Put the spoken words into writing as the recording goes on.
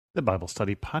The Bible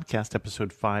Study Podcast,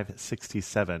 episode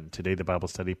 567. Today, the Bible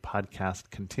Study Podcast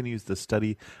continues the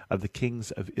study of the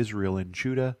kings of Israel and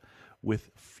Judah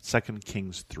with 2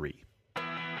 Kings 3.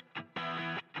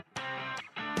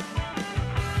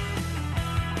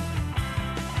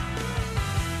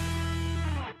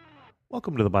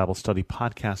 Welcome to the Bible Study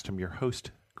Podcast. I'm your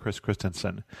host, Chris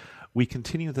Christensen. We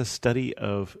continue the study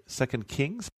of 2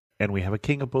 Kings, and we have a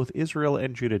king of both Israel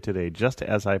and Judah today, just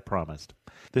as I promised.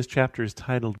 This chapter is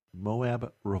titled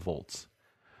Moab Revolts.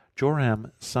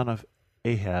 Joram, son of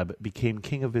Ahab, became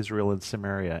king of Israel and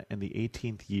Samaria in the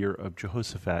 18th year of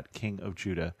Jehoshaphat, king of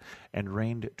Judah, and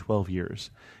reigned 12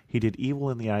 years. He did evil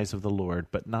in the eyes of the Lord,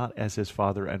 but not as his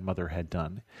father and mother had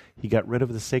done. He got rid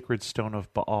of the sacred stone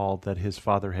of Baal that his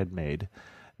father had made.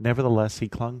 Nevertheless, he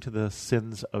clung to the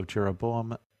sins of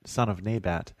Jeroboam, son of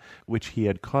Nebat, which he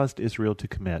had caused Israel to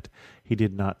commit. He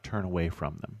did not turn away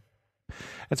from them.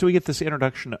 And so we get this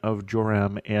introduction of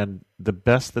Joram, and the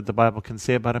best that the Bible can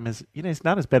say about him is, he's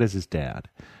not as bad as his dad,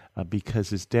 because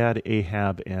his dad,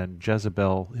 Ahab, and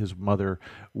Jezebel, his mother,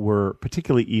 were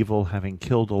particularly evil, having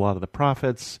killed a lot of the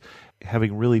prophets,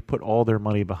 having really put all their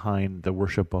money behind the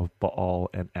worship of Baal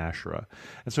and Asherah.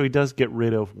 And so he does get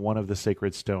rid of one of the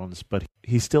sacred stones, but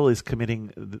he still is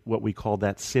committing what we call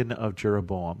that sin of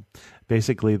Jeroboam.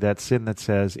 Basically, that sin that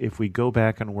says, if we go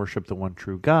back and worship the one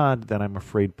true God, then I'm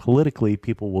afraid politically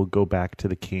people will go back to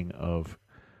the king of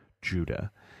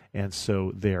Judah. And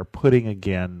so they're putting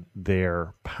again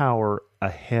their power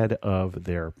ahead of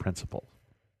their principle.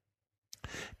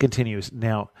 Continues,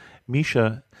 now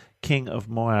Mesha, king of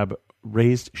Moab,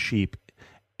 raised sheep,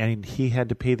 and he had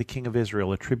to pay the king of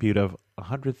Israel a tribute of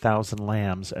 100,000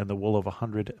 lambs and the wool of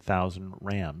 100,000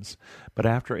 rams. But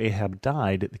after Ahab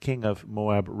died, the king of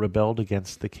Moab rebelled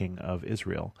against the king of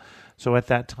Israel. So at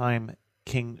that time,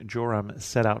 King Joram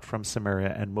set out from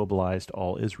Samaria and mobilized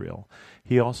all Israel.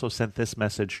 He also sent this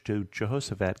message to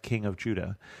Jehoshaphat, king of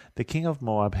Judah: "The king of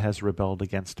Moab has rebelled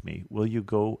against me. Will you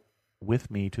go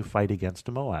with me to fight against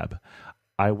Moab?"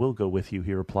 "I will go with you,"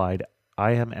 he replied.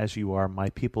 "I am as you are, my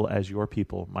people as your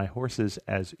people, my horses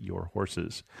as your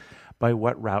horses." "By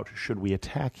what route should we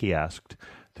attack?" he asked.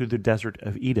 "Through the desert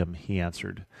of Edom," he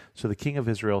answered. So the king of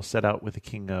Israel set out with the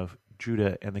king of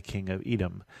Judah and the king of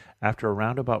Edom. After a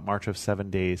roundabout march of 7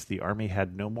 days, the army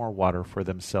had no more water for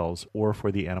themselves or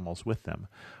for the animals with them.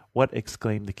 "What?"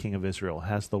 exclaimed the king of Israel.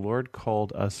 "Has the Lord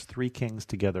called us 3 kings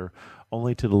together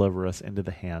only to deliver us into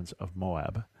the hands of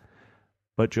Moab?"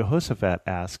 But Jehoshaphat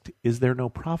asked, "Is there no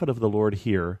prophet of the Lord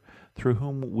here, through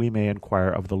whom we may inquire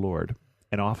of the Lord?"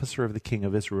 An officer of the king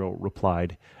of Israel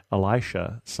replied,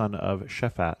 "Elisha, son of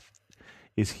Shaphat,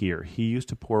 is here. He used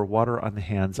to pour water on the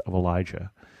hands of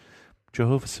Elijah."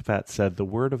 Jehoshaphat said, "The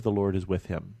word of the Lord is with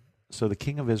him." So the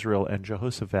king of Israel and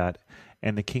Jehoshaphat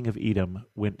and the king of Edom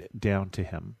went down to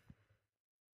him.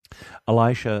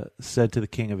 Elisha said to the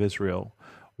king of Israel,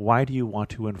 "Why do you want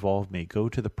to involve me? Go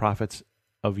to the prophets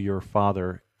of your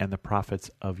father and the prophets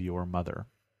of your mother."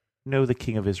 "No," the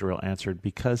king of Israel answered,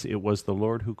 "because it was the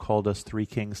Lord who called us 3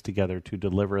 kings together to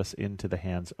deliver us into the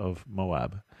hands of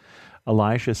Moab."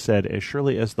 Elisha said, "As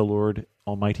surely as the Lord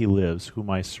Almighty lives, whom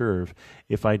I serve,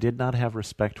 if I did not have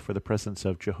respect for the presence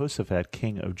of Jehoshaphat,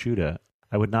 king of Judah,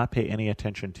 I would not pay any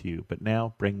attention to you. But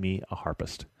now bring me a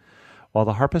harpist." While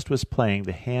the harpist was playing,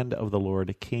 the hand of the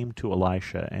Lord came to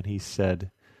Elisha, and he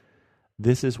said,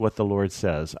 "This is what the Lord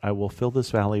says, I will fill this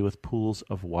valley with pools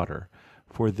of water.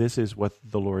 For this is what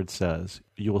the Lord says,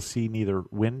 you will see neither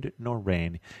wind nor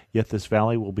rain, yet this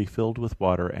valley will be filled with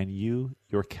water, and you,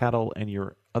 your cattle, and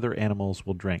your other animals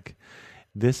will drink.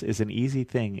 This is an easy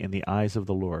thing in the eyes of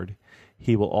the Lord.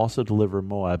 He will also deliver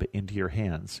Moab into your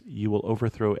hands. You will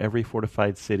overthrow every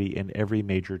fortified city and every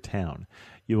major town.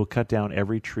 You will cut down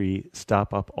every tree,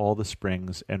 stop up all the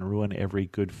springs, and ruin every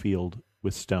good field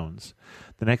with stones."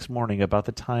 The next morning, about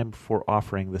the time for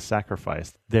offering the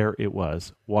sacrifice, there it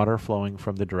was, water flowing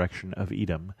from the direction of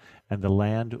Edom, and the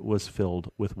land was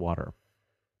filled with water.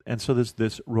 And so there's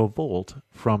this revolt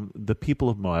from the people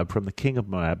of Moab, from the king of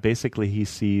Moab. Basically, he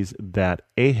sees that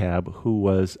Ahab, who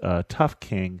was a tough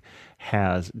king,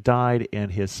 has died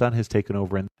and his son has taken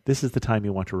over. And this is the time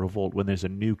you want to revolt, when there's a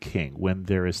new king, when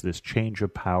there is this change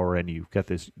of power and you've got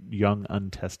this young,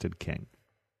 untested king.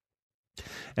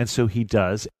 And so he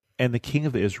does, and the king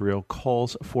of Israel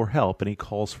calls for help, and he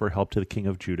calls for help to the king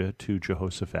of Judah, to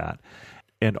Jehoshaphat,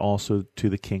 and also to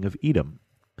the king of Edom.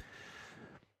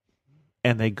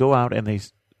 And they go out and they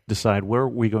decide, where are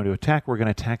we going to attack? We're going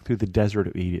to attack through the desert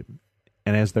of Edom.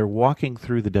 And as they're walking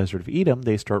through the desert of Edom,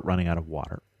 they start running out of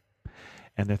water.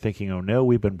 And they're thinking, oh no,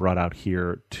 we've been brought out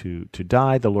here to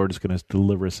die. The Lord is going to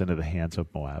deliver us into the hands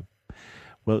of Moab.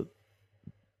 Well,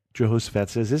 Jehoshaphat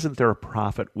says, isn't there a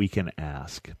prophet we can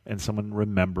ask? And someone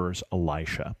remembers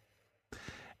Elisha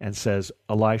and says,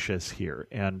 Elisha's here.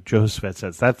 And Jehoshaphat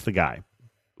says, that's the guy.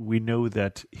 We know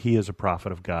that he is a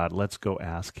prophet of God. Let's go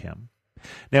ask him.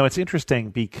 Now, it's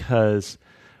interesting because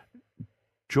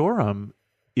Joram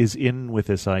is in with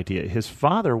this idea. His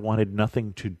father wanted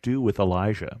nothing to do with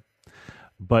Elijah,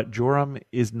 but Joram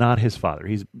is not his father.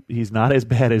 He's not as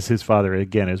bad as his father,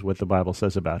 again, is what the Bible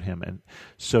says about him. And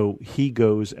so he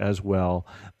goes as well.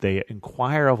 They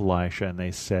inquire of Elisha and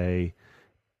they say,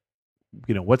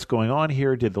 what's going on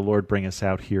here? Did the Lord bring us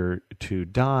out here to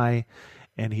die?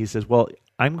 And he says, well,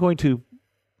 I'm going to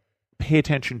pay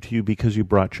attention to you because you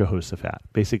brought Jehoshaphat.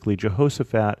 Basically,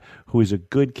 Jehoshaphat, who is a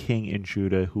good king in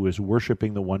Judah, who is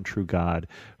worshiping the one true God,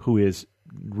 who is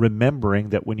remembering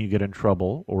that when you get in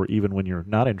trouble, or even when you're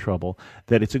not in trouble,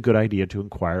 that it's a good idea to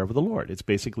inquire of the Lord. It's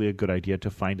basically a good idea to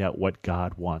find out what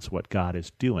God wants, what God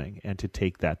is doing, and to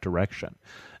take that direction.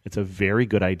 It's a very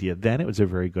good idea then. It was a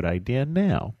very good idea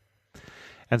now.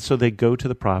 And so they go to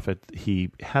the prophet.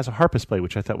 He has a harpist play,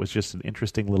 which I thought was just an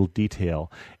interesting little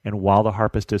detail. And while the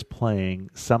harpist is playing,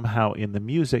 somehow in the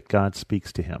music, God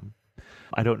speaks to him.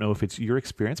 I don't know if it's your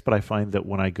experience, but I find that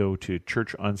when I go to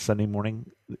church on Sunday morning,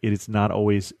 it is not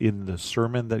always in the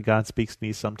sermon that God speaks to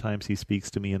me. Sometimes he speaks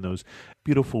to me in those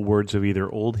beautiful words of either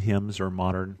old hymns or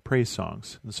modern praise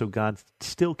songs. And so God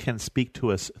still can speak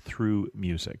to us through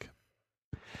music.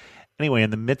 Anyway,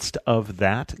 in the midst of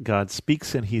that, God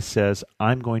speaks and he says,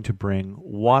 I'm going to bring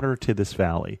water to this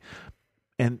valley.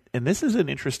 And this is an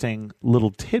interesting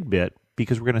little tidbit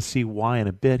because we're going to see why in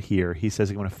a bit here. He says,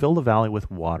 I'm going to fill the valley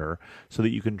with water so that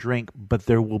you can drink, but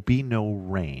there will be no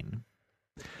rain.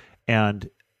 And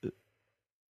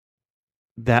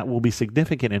that will be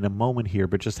significant in a moment here,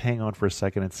 but just hang on for a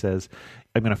second. It says,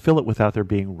 I'm going to fill it without there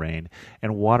being rain,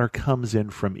 and water comes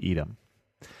in from Edom.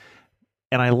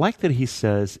 And I like that he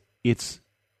says, this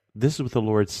is what the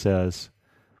Lord says,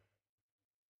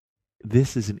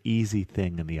 this is an easy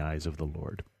thing in the eyes of the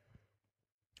Lord.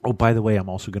 Oh, by the way, I'm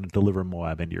also going to deliver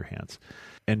Moab into your hands.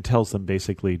 And tells them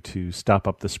basically to stop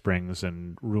up the springs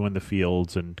and ruin the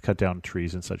fields and cut down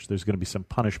trees and such. There's going to be some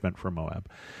punishment for Moab.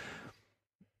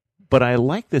 But I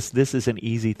like this is an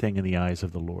easy thing in the eyes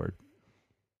of the Lord.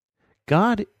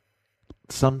 God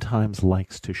sometimes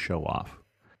likes to show off.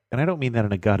 And I don't mean that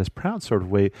in a God is proud sort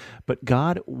of way, but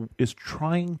God is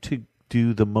trying to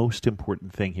do the most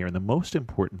important thing here. And the most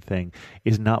important thing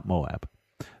is not Moab.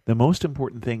 The most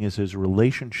important thing is his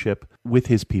relationship with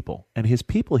his people. And his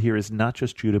people here is not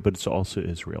just Judah, but it's also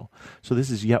Israel. So this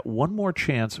is yet one more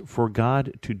chance for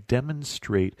God to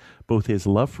demonstrate both his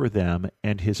love for them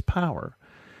and his power.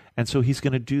 And so he's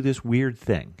going to do this weird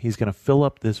thing. He's going to fill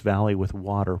up this valley with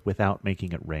water without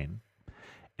making it rain.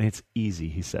 And it's easy,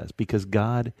 he says, because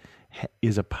God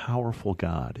is a powerful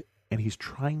God, and he's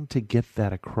trying to get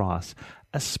that across,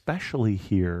 especially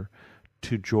here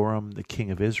to Joram, the king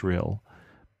of Israel,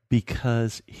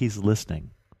 because he's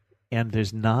listening. And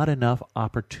there's not enough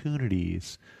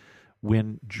opportunities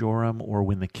when Joram or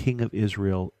when the king of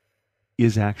Israel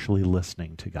is actually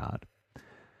listening to God.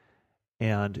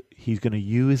 And he's going to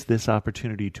use this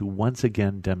opportunity to once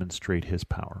again demonstrate his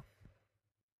power.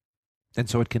 And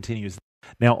so it continues.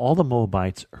 Now all the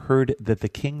Moabites heard that the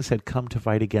kings had come to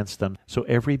fight against them, so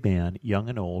every man, young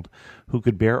and old, who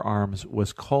could bear arms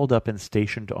was called up and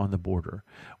stationed on the border.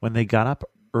 When they got up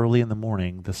early in the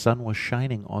morning, the sun was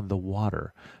shining on the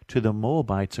water. To the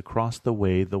Moabites across the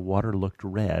way, the water looked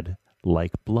red,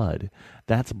 like blood.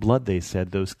 That's blood, they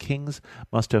said. Those kings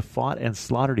must have fought and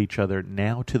slaughtered each other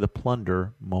now to the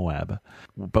plunder Moab.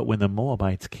 But when the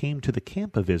Moabites came to the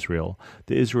camp of Israel,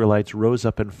 the Israelites rose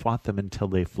up and fought them until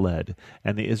they fled.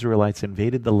 And the Israelites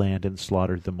invaded the land and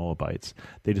slaughtered the Moabites.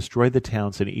 They destroyed the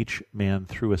towns, and each man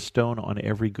threw a stone on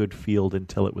every good field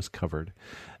until it was covered.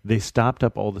 They stopped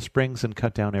up all the springs and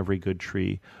cut down every good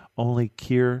tree. Only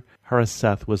Kir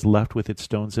Hareseth was left with its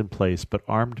stones in place, but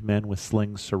armed men with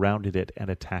slings surrounded it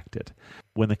and attacked it.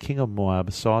 When the king of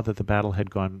Moab saw that the battle had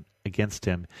gone against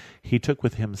him, he took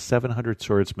with him 700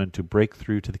 swordsmen to break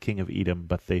through to the king of Edom,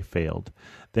 but they failed.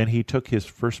 Then he took his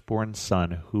firstborn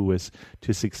son, who was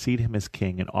to succeed him as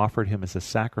king, and offered him as a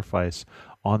sacrifice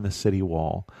on the city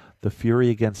wall. The fury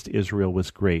against Israel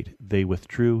was great. They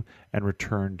withdrew and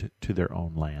returned to their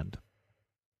own land.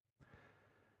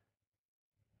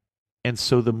 And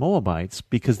so the Moabites,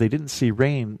 because they didn't see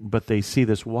rain, but they see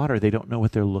this water, they don't know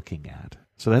what they're looking at.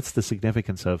 So that's the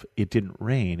significance of it didn't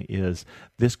rain, is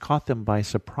this caught them by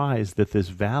surprise that this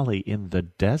valley in the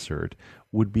desert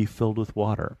would be filled with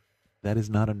water. That is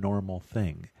not a normal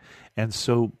thing. And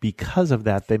so because of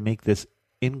that, they make this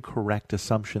incorrect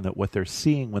assumption that what they're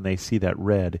seeing when they see that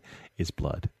red is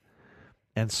blood.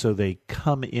 And so they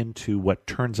come into what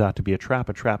turns out to be a trap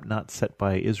not set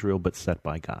by Israel, but set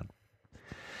by God.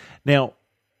 Now,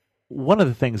 one of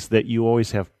the things that you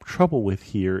always have trouble with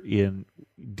here in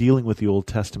dealing with the Old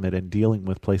Testament and dealing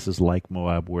with places like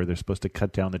Moab, where they're supposed to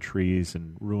cut down the trees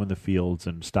and ruin the fields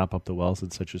and stop up the wells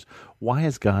and such, as why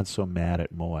is God so mad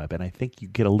at Moab? And I think you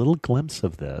get a little glimpse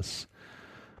of this.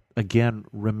 Again,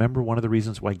 remember one of the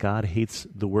reasons why God hates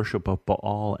the worship of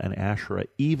Baal and Asherah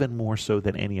even more so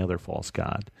than any other false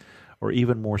god, or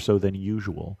even more so than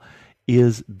usual,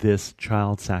 is this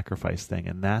child sacrifice thing.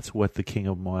 And that's what the king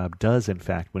of Moab does, in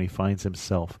fact, when he finds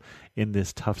himself in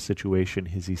this tough situation,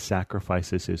 is he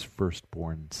sacrifices his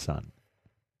firstborn son.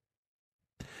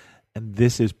 And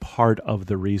this is part of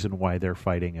the reason why they're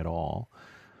fighting at all.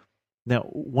 Now,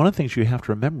 one of the things you have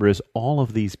to remember is all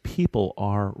of these people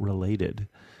are related.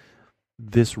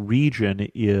 This region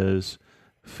is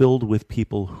filled with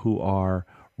people who are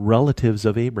relatives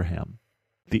of Abraham.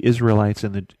 The Israelites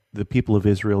and the people of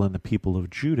Israel and the people of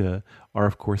Judah are,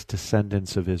 of course,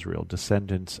 descendants of Israel,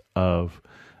 descendants of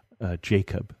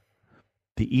Jacob.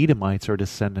 The Edomites are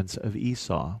descendants of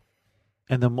Esau.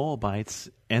 And the Moabites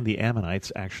and the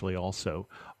Ammonites, actually also,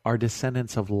 are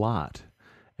descendants of Lot.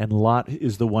 And Lot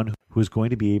is the one who is going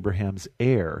to be Abraham's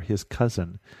heir, his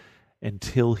cousin,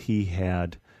 until he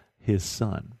had his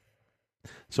son.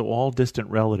 So all distant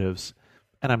relatives.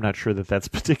 And I'm not sure that that's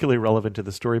particularly relevant to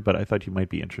the story, but I thought you might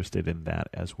be interested in that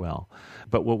as well.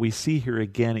 But what we see here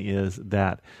again is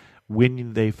that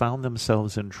when they found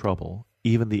themselves in trouble,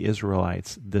 even the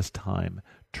Israelites this time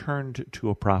turned to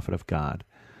a prophet of God,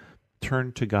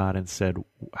 turned to God and said,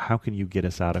 how can you get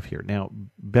us out of here? Now,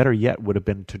 better yet would have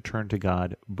been to turn to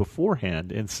God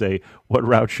beforehand and say, what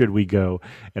route should we go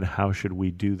and how should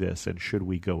we do this and should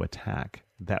we go attack?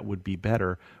 That would be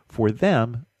better for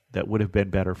them. That would have been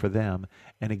better for them.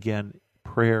 And again,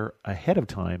 prayer ahead of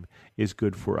time is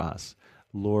good for us.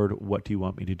 Lord, what do you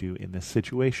want me to do in this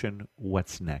situation?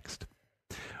 What's next?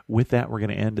 With that, we're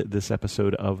going to end this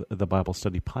episode of the Bible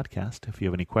Study Podcast. If you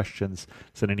have any questions,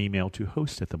 send an email to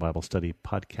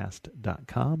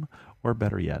host@thebiblestudypodcast.com, or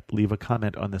better yet, leave a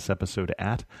comment on this episode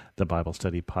at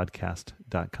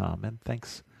thebiblestudypodcast.com. And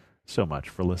thanks so much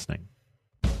for listening.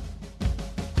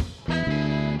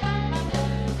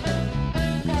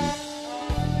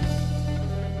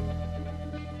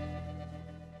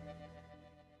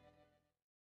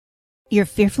 You're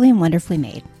fearfully and wonderfully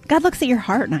made. God looks at your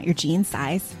heart, not your jean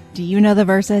size. Do you know the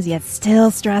verses, yet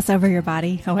still stress over your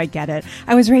body? Oh, I get it.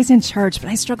 I was raised in church, but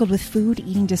I struggled with food,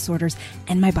 eating disorders,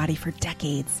 and my body for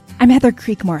decades. I'm Heather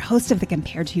Creekmore, host of the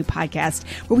Compared to You podcast,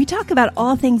 where we talk about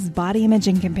all things body image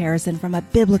and comparison from a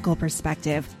biblical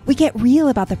perspective. We get real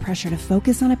about the pressure to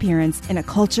focus on appearance in a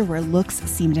culture where looks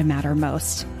seem to matter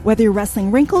most. Whether you're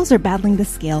wrestling wrinkles or battling the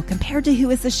scale, Compared to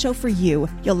You is the show for you.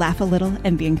 You'll laugh a little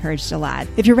and be encouraged a lot.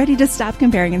 If you're ready to stop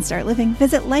comparing and start living,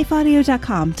 visit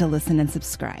lifeaudio.com to listen and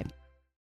subscribe.